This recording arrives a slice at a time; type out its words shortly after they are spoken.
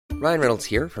Ryan Reynolds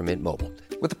here from Mint Mobile.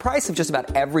 With the price of just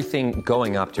about everything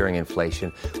going up during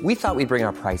inflation, we thought we'd bring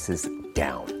our prices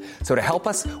down. So to help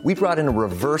us, we brought in a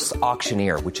reverse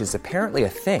auctioneer, which is apparently a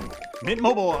thing. Mint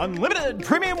Mobile Unlimited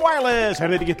Premium Wireless. How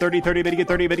to get 30, 30, bit to get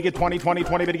 30, bit to get 20, 20,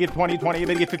 20, bit to get 20, 20,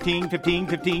 bit to get 15, 15,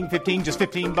 15, 15, just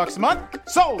 $15 a month?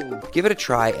 Sold! Give it a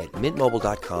try at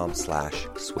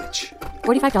mintmobile.com/switch.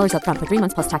 $45 up front for 3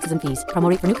 months plus taxes and fees. Promo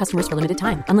rate for new customers for limited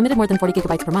time. Unlimited more than 40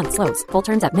 gigabytes per month. Slows full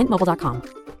terms at mintmobile.com.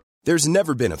 There's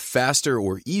never been a faster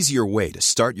or easier way to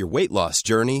start your weight loss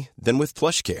journey than with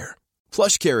PlushCare.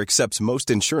 PlushCare accepts most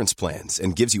insurance plans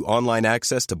and gives you online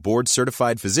access to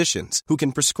board-certified physicians who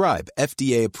can prescribe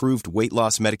FDA-approved weight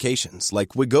loss medications like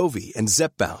Wegovy and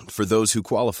Zepbound for those who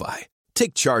qualify.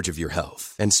 Take charge of your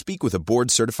health and speak with a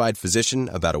board-certified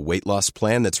physician about a weight loss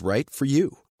plan that's right for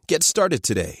you. Get started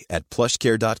today at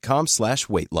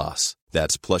plushcare.com/weight loss.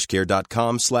 That's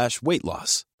plushcare.com/weight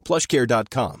loss.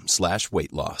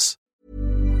 plushcare.com/weight loss.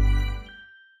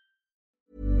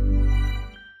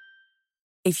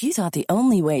 If you thought the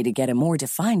only way to get a more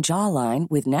defined jawline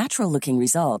with natural-looking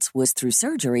results was through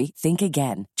surgery, think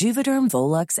again. Juvederm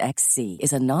Volux XC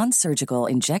is a non-surgical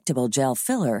injectable gel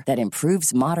filler that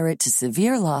improves moderate to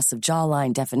severe loss of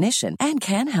jawline definition and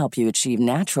can help you achieve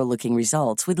natural-looking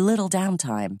results with little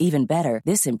downtime. Even better,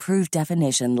 this improved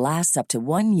definition lasts up to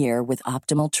 1 year with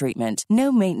optimal treatment.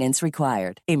 No maintenance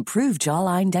required. Improve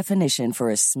jawline definition for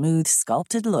a smooth,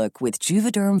 sculpted look with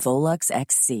Juvederm Volux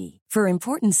XC. For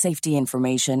important safety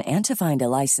information and to find a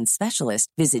licensed specialist,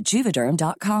 visit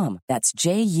Juvederm.com. That's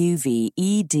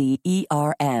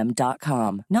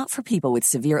JUVEDERM.com. Not for people with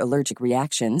severe allergic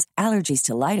reactions, allergies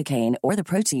to lidocaine, or the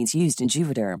proteins used in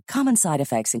Juvederm. Common side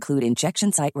effects include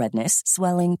injection site redness,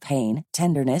 swelling, pain,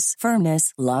 tenderness,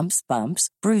 firmness, lumps, bumps,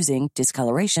 bruising,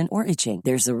 discoloration, or itching.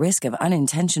 There's a risk of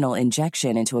unintentional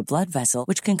injection into a blood vessel,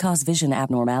 which can cause vision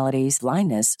abnormalities,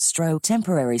 blindness, stroke,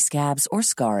 temporary scabs, or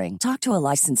scarring. Talk to a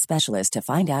licensed specialist to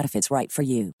find out if it's right for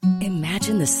you.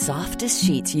 Imagine the softest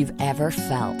sheets you've ever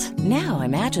felt. Now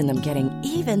imagine them getting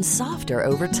even softer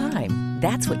over time.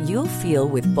 That's what you'll feel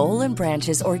with Boll &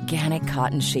 Branch's organic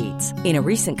cotton sheets. In a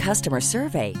recent customer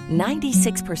survey,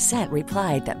 96%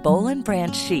 replied that Boll &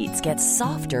 Branch sheets get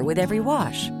softer with every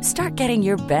wash. Start getting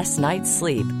your best night's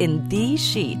sleep in these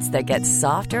sheets that get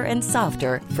softer and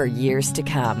softer for years to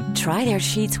come. Try their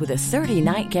sheets with a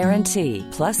 30-night guarantee.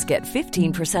 Plus, get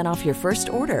 15% off your first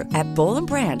order at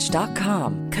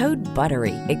BollandBranch.com. Code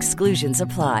BUTTERY. Exclusions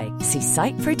apply. See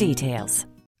site for details.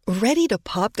 Ready to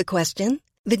pop the question?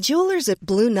 The jewelers at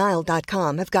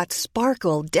BlueNile.com have got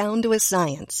sparkle down to a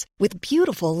science with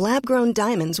beautiful lab-grown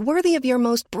diamonds worthy of your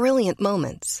most brilliant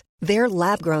moments. Their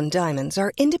lab-grown diamonds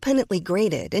are independently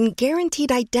graded and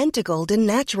guaranteed identical to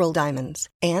natural diamonds,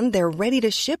 and they're ready to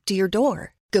ship to your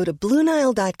door. Go to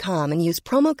BlueNile.com and use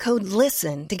promo code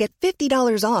LISTEN to get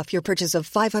 $50 off your purchase of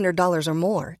 $500 or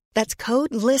more. That's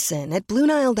code LISTEN at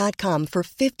BlueNile.com for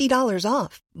 $50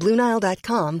 off.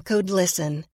 BlueNile.com, code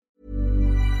LISTEN.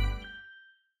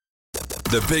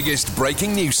 The biggest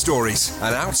breaking news stories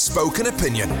and outspoken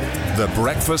opinion. The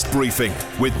Breakfast Briefing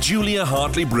with Julia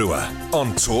Hartley-Brewer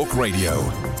on Talk Radio.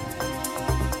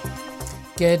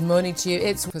 Good morning to you.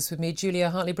 It's with me, Julia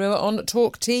Hartley-Brewer, on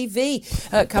Talk TV.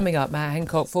 Coming up, Matt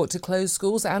Hancock fought to close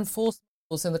schools and force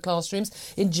in the classrooms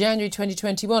in January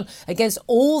 2021 against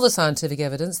all the scientific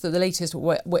evidence that the latest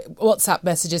WhatsApp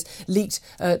messages leaked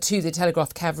to the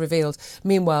Telegraph Cav revealed.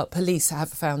 Meanwhile, police have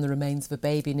found the remains of a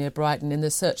baby near Brighton in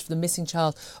the search for the missing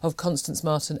child of Constance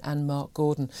Martin and Mark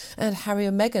Gordon. And Harry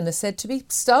and Meghan are said to be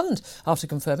stunned after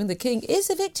confirming the King is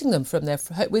evicting them from their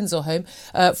Windsor home,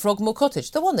 Frogmore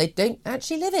Cottage, the one they don't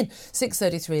actually live in.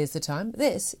 6:33 is the time.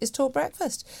 This is Talk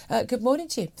Breakfast. Good morning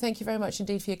to you. Thank you very much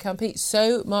indeed for your company.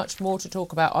 So much more to talk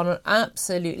about on an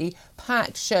absolutely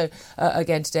packed show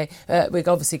again today. We're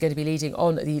obviously going to be leading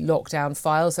on the lockdown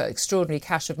files, that extraordinary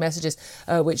cache of messages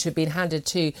which have been handed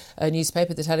to a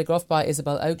newspaper, The Telegraph, by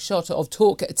Isabel Oakeshott of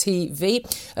Talk TV.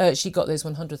 She got those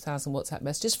 100,000 WhatsApp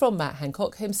messages from Matt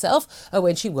Hancock himself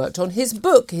when she worked on his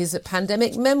book, his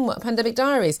pandemic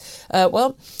diaries.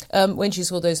 When she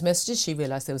saw those messages, she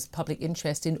realised there was public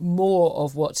interest in more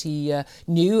of what he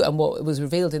knew and what was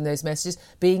revealed in those messages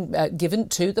being given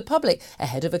to the public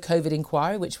ahead of a COVID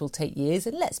inquiry, which will take years.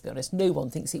 And let's be honest, no one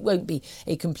thinks it won't be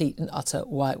a complete and utter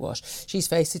whitewash. She's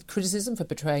faced criticism for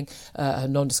betraying a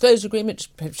non-disclosure agreement,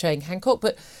 betraying Hancock,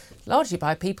 but largely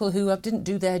by people who didn't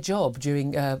do their job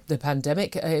during the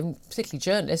pandemic, particularly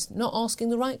journalists, not asking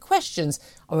the right questions,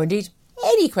 or indeed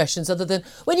any questions other than,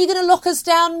 when are you going to lock us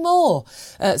down more?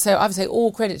 So I would say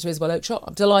all credit to Isabel Oakeshott.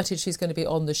 I'm delighted she's going to be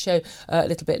on the show a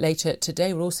little bit later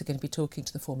today. We're also going to be talking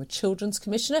to the former Children's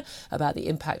Commissioner about the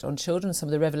impact on children. Some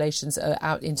of the revelations are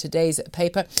out in today's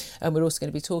paper. And we're also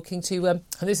going to be talking to, and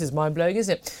this is mind-blowing,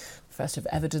 isn't it? Professor of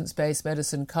Evidence-Based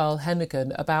Medicine, Carl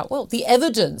Hennigan, about, well, the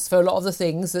evidence for a lot of the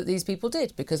things that these people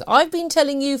did. Because I've been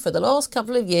telling you for the last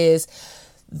couple of years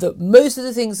that most of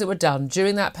the things that were done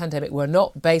during that pandemic were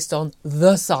not based on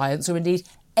the science, or indeed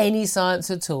any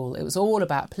science at all. It was all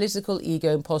about political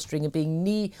ego and posturing and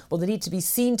the need to be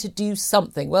seen to do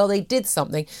something. Well, they did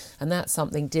something, and that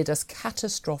something did us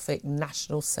catastrophic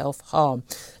national self-harm.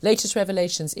 Latest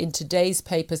revelations in today's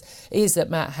papers is that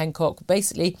Matt Hancock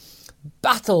basically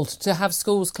battled to have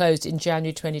schools closed in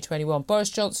January 2021. Boris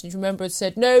Johnson, you remember, had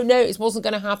said, no, it wasn't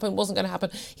going to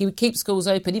happen. He would keep schools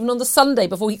open. Even on the Sunday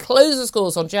before he closed the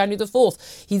schools on January the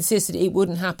 4th, he insisted it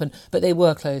wouldn't happen, but they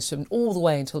were closed from all the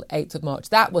way until 8th of March.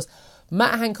 That was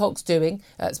Matt Hancock's doing.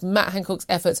 That's Matt Hancock's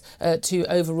efforts to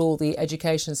overrule the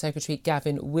Education Secretary,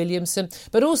 Gavin Williamson.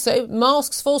 But also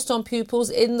masks forced on pupils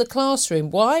in the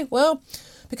classroom. Why? Well,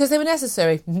 because they were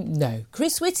necessary? No.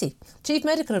 Chris Whitty, Chief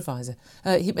Medical Officer,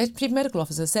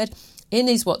 said in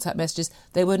his WhatsApp messages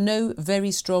there were no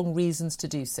very strong reasons to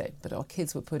do so, but our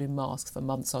kids were put in masks for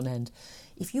months on end.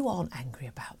 If you aren't angry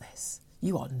about this,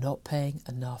 you are not paying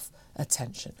enough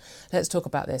attention. Let's talk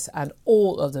about this and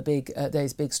all of the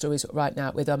those big stories right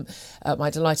now with my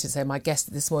delighted to say my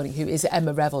guest this morning, who is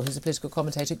Emma Revel, who's a political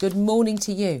commentator. Good morning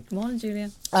to you. Good morning,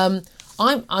 Julia.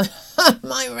 I'm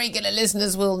my regular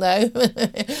listeners will know,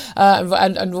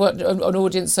 and an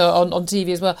audience on TV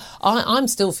as well. I'm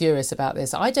still furious about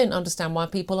this. I don't understand why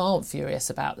people aren't furious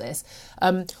about this.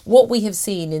 What we have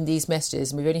seen in these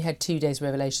messages, and we've only had 2 days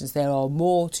revelations, there are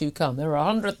more to come. There are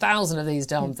 100,000 of these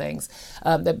damn things.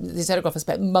 The Telegraph has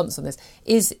spent months on this.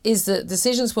 Is that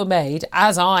decisions were made,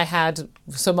 as I had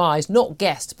surmised, not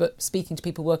guessed, but speaking to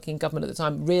people working in government at the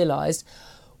time, realised,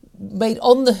 made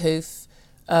on the hoof.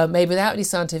 Made without any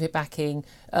scientific backing,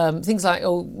 things like,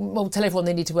 tell everyone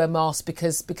they need to wear masks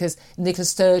because Nicola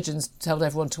Sturgeon told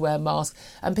everyone to wear masks,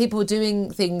 and people were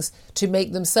doing things to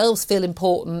make themselves feel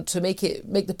important, to make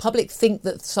the public think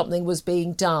that something was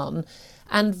being done,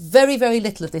 and very, very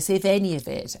little of this, if any of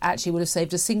it, actually would have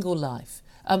saved a single life.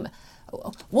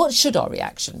 What should our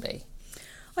reaction be?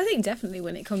 I think definitely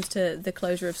when it comes to the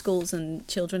closure of schools and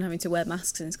children having to wear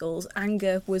masks in schools,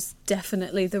 anger was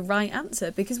definitely the right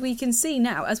answer, because we can see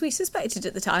now, as we suspected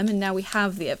at the time, and now we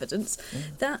have the evidence,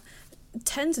 that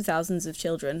tens of thousands of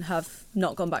children have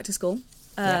not gone back to school.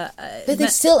 They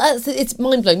still, it's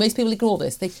mind-blowing. Most people ignore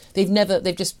this.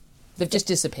 They've just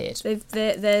disappeared.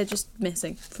 They're just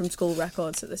missing from school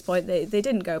records at this point. They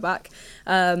didn't go back.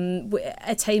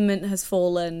 Attainment has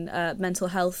fallen. Mental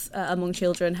health among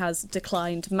children has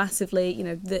declined massively. You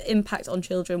know, the impact on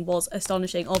children was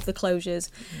astonishing of the closures.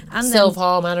 And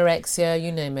self-harm, anorexia,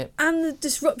 you name it. And the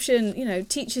disruption,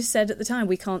 teachers said at the time,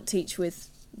 we can't teach with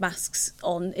masks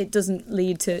on. It doesn't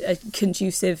lead to a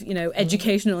conducive,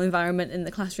 educational environment in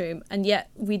the classroom. And yet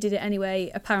we did it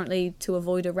anyway, apparently to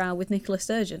avoid a row with Nicola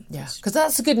Sturgeon. Yeah, because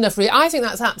that's a good enough reason. I think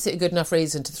that's absolutely a good enough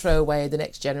reason to throw away the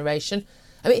next generation.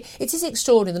 I mean, it is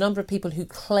extraordinary the number of people who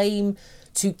claim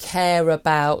to care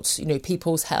about,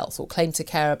 people's health, or claim to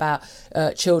care about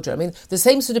children. I mean, the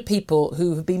same sort of people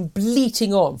who have been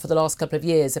bleating on for the last couple of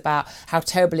years about how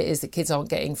terrible it is that kids aren't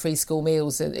getting free school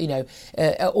meals,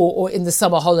 or in the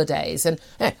summer holidays, and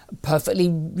perfectly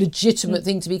legitimate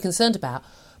thing to be concerned about,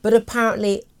 but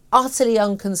apparently utterly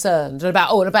unconcerned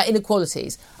about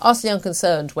inequalities, utterly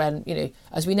unconcerned when,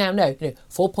 as we now know,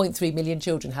 4.3 million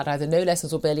children had either no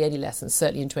lessons or barely any lessons,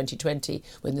 certainly in 2020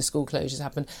 when the school closures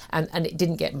happened, and it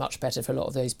didn't get much better for a lot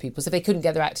of those people. So if they couldn't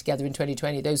get their act together in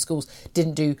 2020, those schools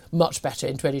didn't do much better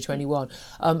in 2021.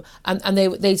 And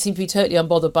they seem to be totally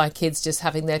unbothered by kids just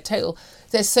having their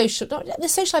social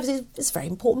life is a very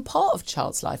important part of a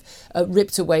child's life,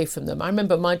 ripped away from them. I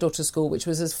remember my daughter's school, which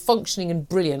was as functioning and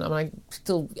brilliant. I mean, I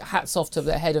still hats off to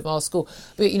the head of our school,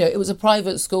 but it was a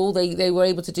private school. They were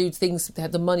able to do things, they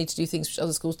had the money to do things which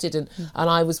other schools didn't, and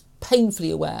I was painfully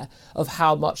aware of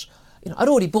how much I'd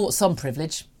already bought some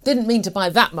privilege. Didn't mean to buy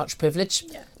that much privilege.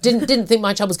 Yeah. Didn't think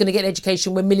my child was going to get an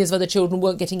education when millions of other children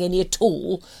weren't getting any at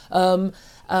all.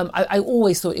 I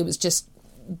always thought it was just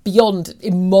beyond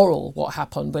immoral what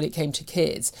happened when it came to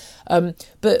kids.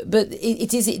 But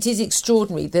it is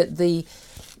extraordinary that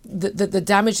the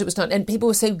damage that was done, and people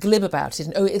were so glib about it,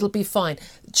 and it'll be fine.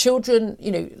 Children,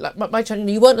 like my child,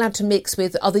 you weren't allowed to mix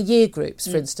with other year groups,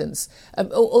 for instance,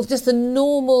 or just the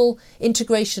normal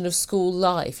integration of school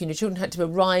life. Children had to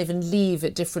arrive and leave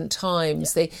at different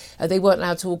times. They weren't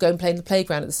allowed to all go and play in the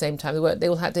playground at the same time. They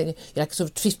all had to, like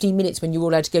sort of 15 minutes when you were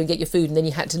allowed to go and get your food, and then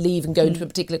you had to leave and go into a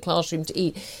particular classroom to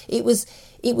eat. It was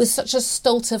such a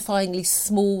stultifyingly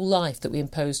small life that we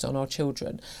imposed on our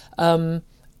children.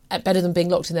 Better than being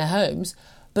locked in their homes,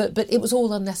 but it was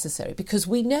all unnecessary, because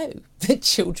we know that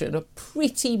children are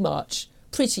pretty much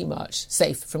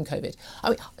safe from COVID.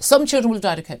 I mean, some children will have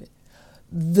died of COVID.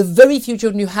 The very few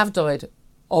children who have died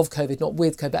of COVID, not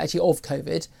with COVID, but actually of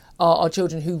COVID, are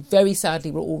children who very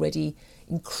sadly were already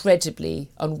incredibly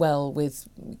unwell with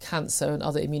cancer and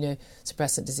other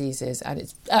immunosuppressant diseases, and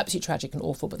it's absolutely tragic and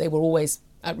awful, but they were always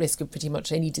at risk of pretty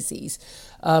much any disease.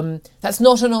 That's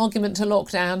not an argument to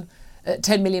lock down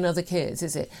 10 million other kids,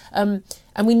 is it? And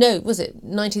we know, was it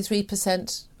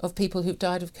 93% of people who've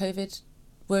died of COVID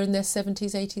were in their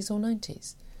 70s, 80s or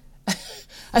 90s?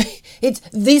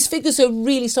 These figures are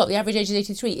really stark. The average age is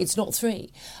 83. It's not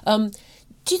 3. Do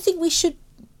you think we should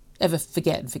ever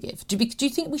forget and forgive? Do you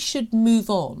think we should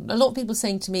move on? A lot of people are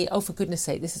saying to me, oh, for goodness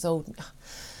sake, this is old.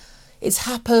 It's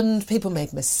happened. People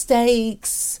made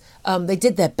mistakes. They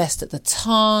did their best at the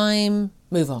time.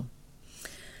 Move on.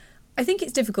 I think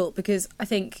it's difficult because I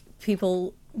think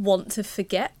people want to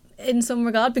forget in some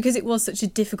regard, because it was such a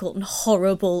difficult and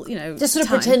horrible, just sort of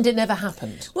time. Pretend it never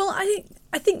happened. Well, I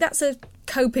think that's a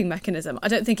coping mechanism. I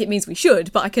don't think it means we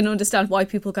should, but I can understand why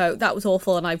people go, that was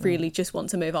awful and I really just want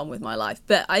to move on with my life.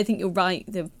 But I think you're right.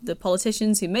 The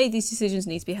politicians who made these decisions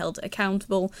need to be held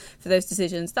accountable for those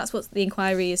decisions. That's what the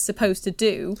inquiry is supposed to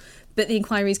do. But the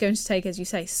inquiry is going to take, as you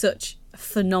say, such a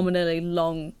phenomenally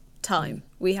long time.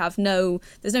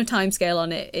 There's no time scale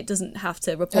on it. It doesn't have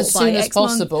to report as soon as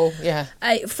possible. Yeah.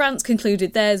 France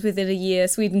concluded theirs within a year.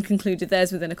 Sweden concluded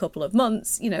theirs within a couple of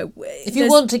months. If you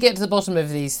want to get to the bottom of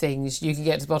these things, you can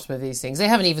get to the bottom of these things. They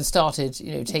haven't even started,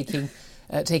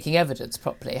 taking evidence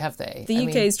properly, have they? The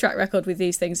UK's track record with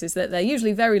these things is that they're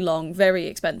usually very long, very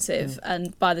expensive,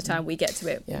 and by the time we get to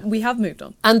it, we have moved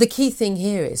on. And the key thing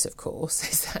here is, of course,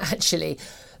 is that actually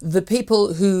the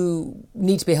people who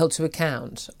need to be held to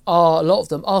account a lot of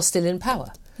them are still in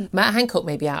power. Matt Hancock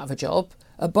may be out of a job.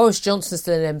 Boris Johnson's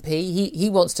still an MP. He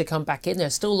wants to come back in.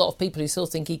 There's still a lot of people who still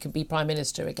think he could be Prime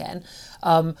Minister again.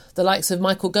 The likes of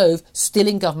Michael Gove, still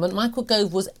in government. Michael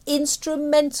Gove was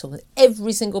instrumental in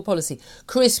every single policy.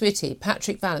 Chris Whitty,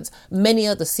 Patrick Vallance, many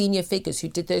other senior figures who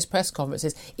did those press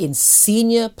conferences in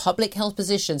senior public health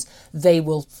positions.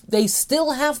 They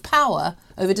still have power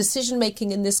over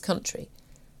decision-making in this country.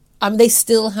 They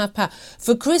still have power.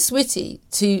 For Chris Whitty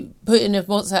to put in a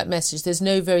WhatsApp message, there's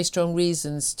no very strong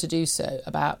reasons to do so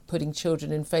about putting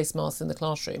children in face masks in the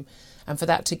classroom, and for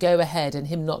that to go ahead and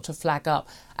him not to flag up.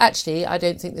 Actually, I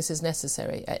don't think this is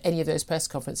necessary at any of those press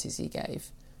conferences he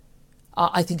gave.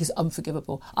 I think is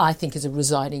unforgivable. I think is a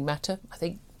resigning matter.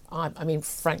 I mean,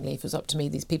 frankly, if it was up to me,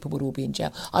 these people would all be in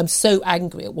jail. I'm so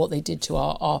angry at what they did to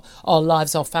our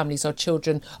lives, our families, our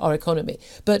children, our economy.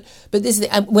 But this is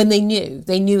and when they knew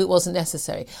it wasn't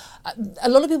necessary. A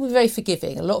lot of people were very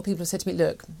forgiving. A lot of people have said to me,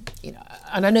 look,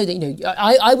 and I know that,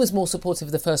 I was more supportive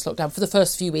of the first lockdown for the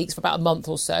first few weeks, for about a month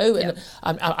or so. And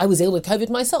I was ill with COVID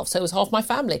myself, so was half my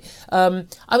family.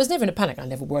 I was never in a panic. I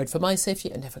never worried for my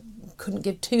safety. I couldn't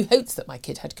give two hoots that my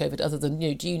kid had COVID other than,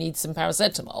 do you need some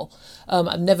paracetamol?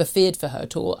 I've never feared for her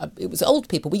at all. It was old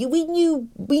people. We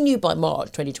knew by March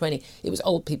 2020 it was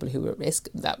old people who were at risk.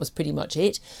 That was pretty much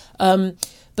it.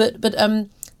 But a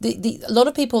lot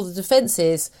of people, the defence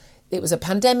is it was a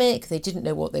pandemic. They didn't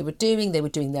know what they were doing. They were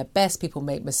doing their best. People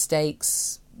made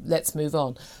mistakes. Let's move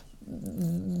on.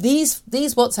 These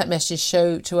WhatsApp messages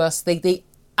show to us they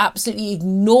absolutely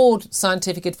ignored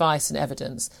scientific advice and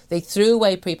evidence. They threw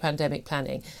away pre-pandemic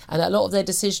planning, and a lot of their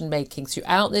decision-making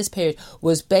throughout this period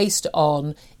was based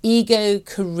on ego,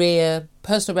 career,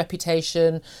 personal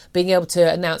reputation, being able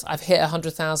to announce I've hit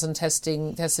 100,000 tests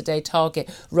a day target,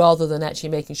 rather than actually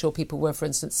making sure people were, for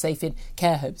instance, safe in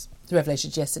care homes. The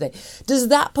revelations yesterday. Does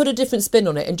that put a different spin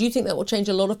on it, and do you think that will change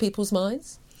a lot of people's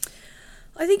minds?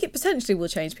 I think it potentially will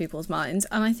change people's minds,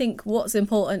 and I think what's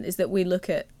important is that we look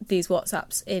at these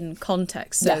WhatsApps in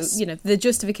context. So, Yes. The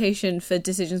justification for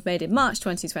decisions made in March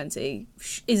 2020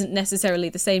 isn't necessarily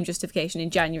the same justification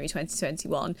in January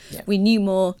 2021. Yeah. We knew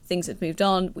more, things had moved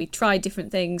on, we tried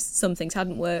different things, some things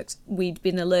hadn't worked. We'd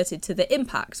been alerted to the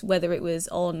impact, whether it was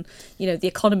on, the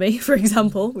economy, for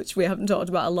example, which we haven't talked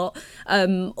about a lot,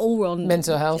 or on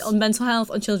mental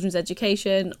health, on children's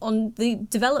education, on the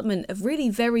development of really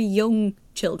very young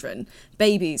children,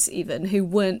 babies even, who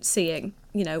weren't seeing,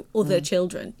 other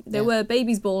children. There were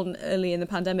babies born early in the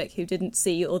pandemic who didn't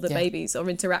see other babies or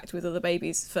interact with other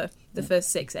babies for the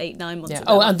first 6, 8, 9 months. Yeah.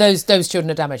 And those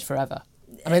children are damaged forever.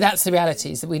 I mean, that's the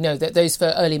reality, is that we know that those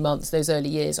for early months, those early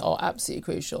years are absolutely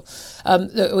crucial.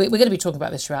 Look, we're going to be talking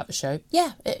about this throughout the show.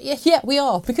 Yeah, we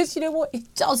are. Because you know what?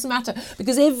 It does matter.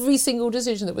 Because every single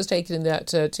decision that was taken in that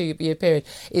 2-year period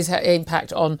is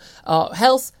impact on our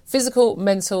health, physical,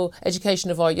 mental, education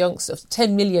of our youngsters,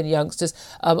 10 million youngsters,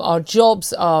 our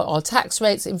jobs, our tax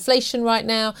rates, inflation right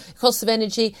now, cost of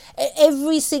energy,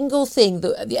 every single thing,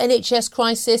 the NHS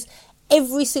crisis,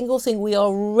 every single thing we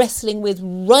are wrestling with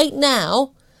right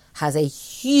now has a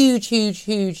huge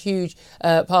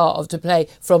part to play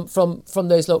from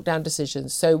those lockdown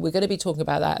decisions. So we're going to be talking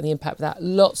about that and the impact of that.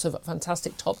 Lots of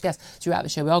fantastic top guests throughout the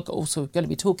show. We are also going to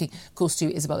be talking, of course,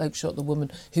 to Isabel Oakeshott, the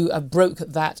woman who broke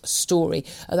that story.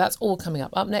 That's all coming up.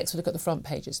 Up next, we'll look at the front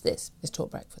pages. This is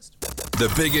Talk Breakfast.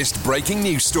 The biggest breaking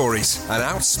news stories and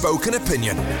outspoken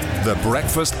opinion. The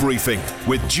Breakfast Briefing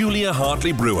with Julia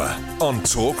Hartley-Brewer on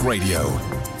Talk Radio.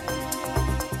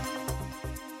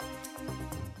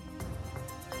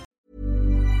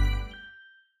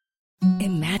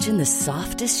 Imagine the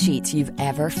softest sheets you've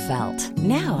ever felt.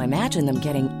 Now imagine them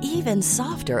getting even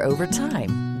softer over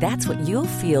time. That's what you'll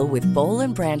feel with Boll &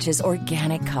 Branch's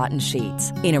organic cotton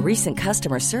sheets. In a recent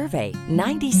customer survey,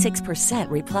 96%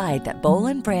 replied that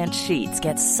Boll & Branch sheets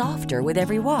get softer with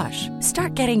every wash.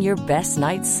 Start getting your best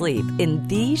night's sleep in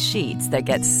these sheets that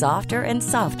get softer and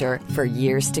softer for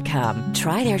years to come.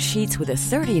 Try their sheets with a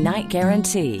 30-night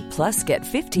guarantee. Plus, get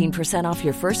 15% off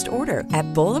your first order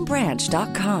at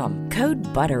bollandbranch.com. Code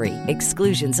BUTTERY.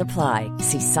 Exclusions apply.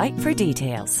 See site for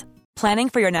details. Planning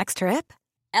for your next trip?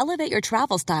 Elevate your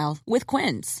travel style with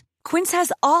Quince. Quince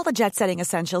has all the jet-setting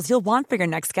essentials you'll want for your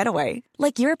next getaway,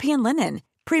 like European linen,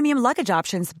 premium luggage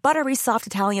options, buttery soft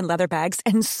Italian leather bags,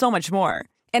 and so much more.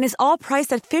 And is all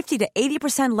priced at 50 to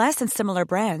 80% less than similar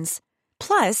brands.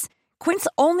 Plus, Quince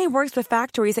only works with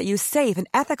factories that use safe and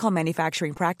ethical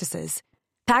manufacturing practices.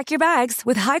 Pack your bags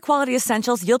with high-quality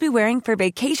essentials you'll be wearing for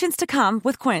vacations to come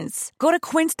with Quince. Go to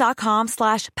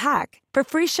quince.com/pack for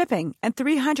free shipping and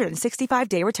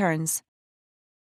 365-day returns.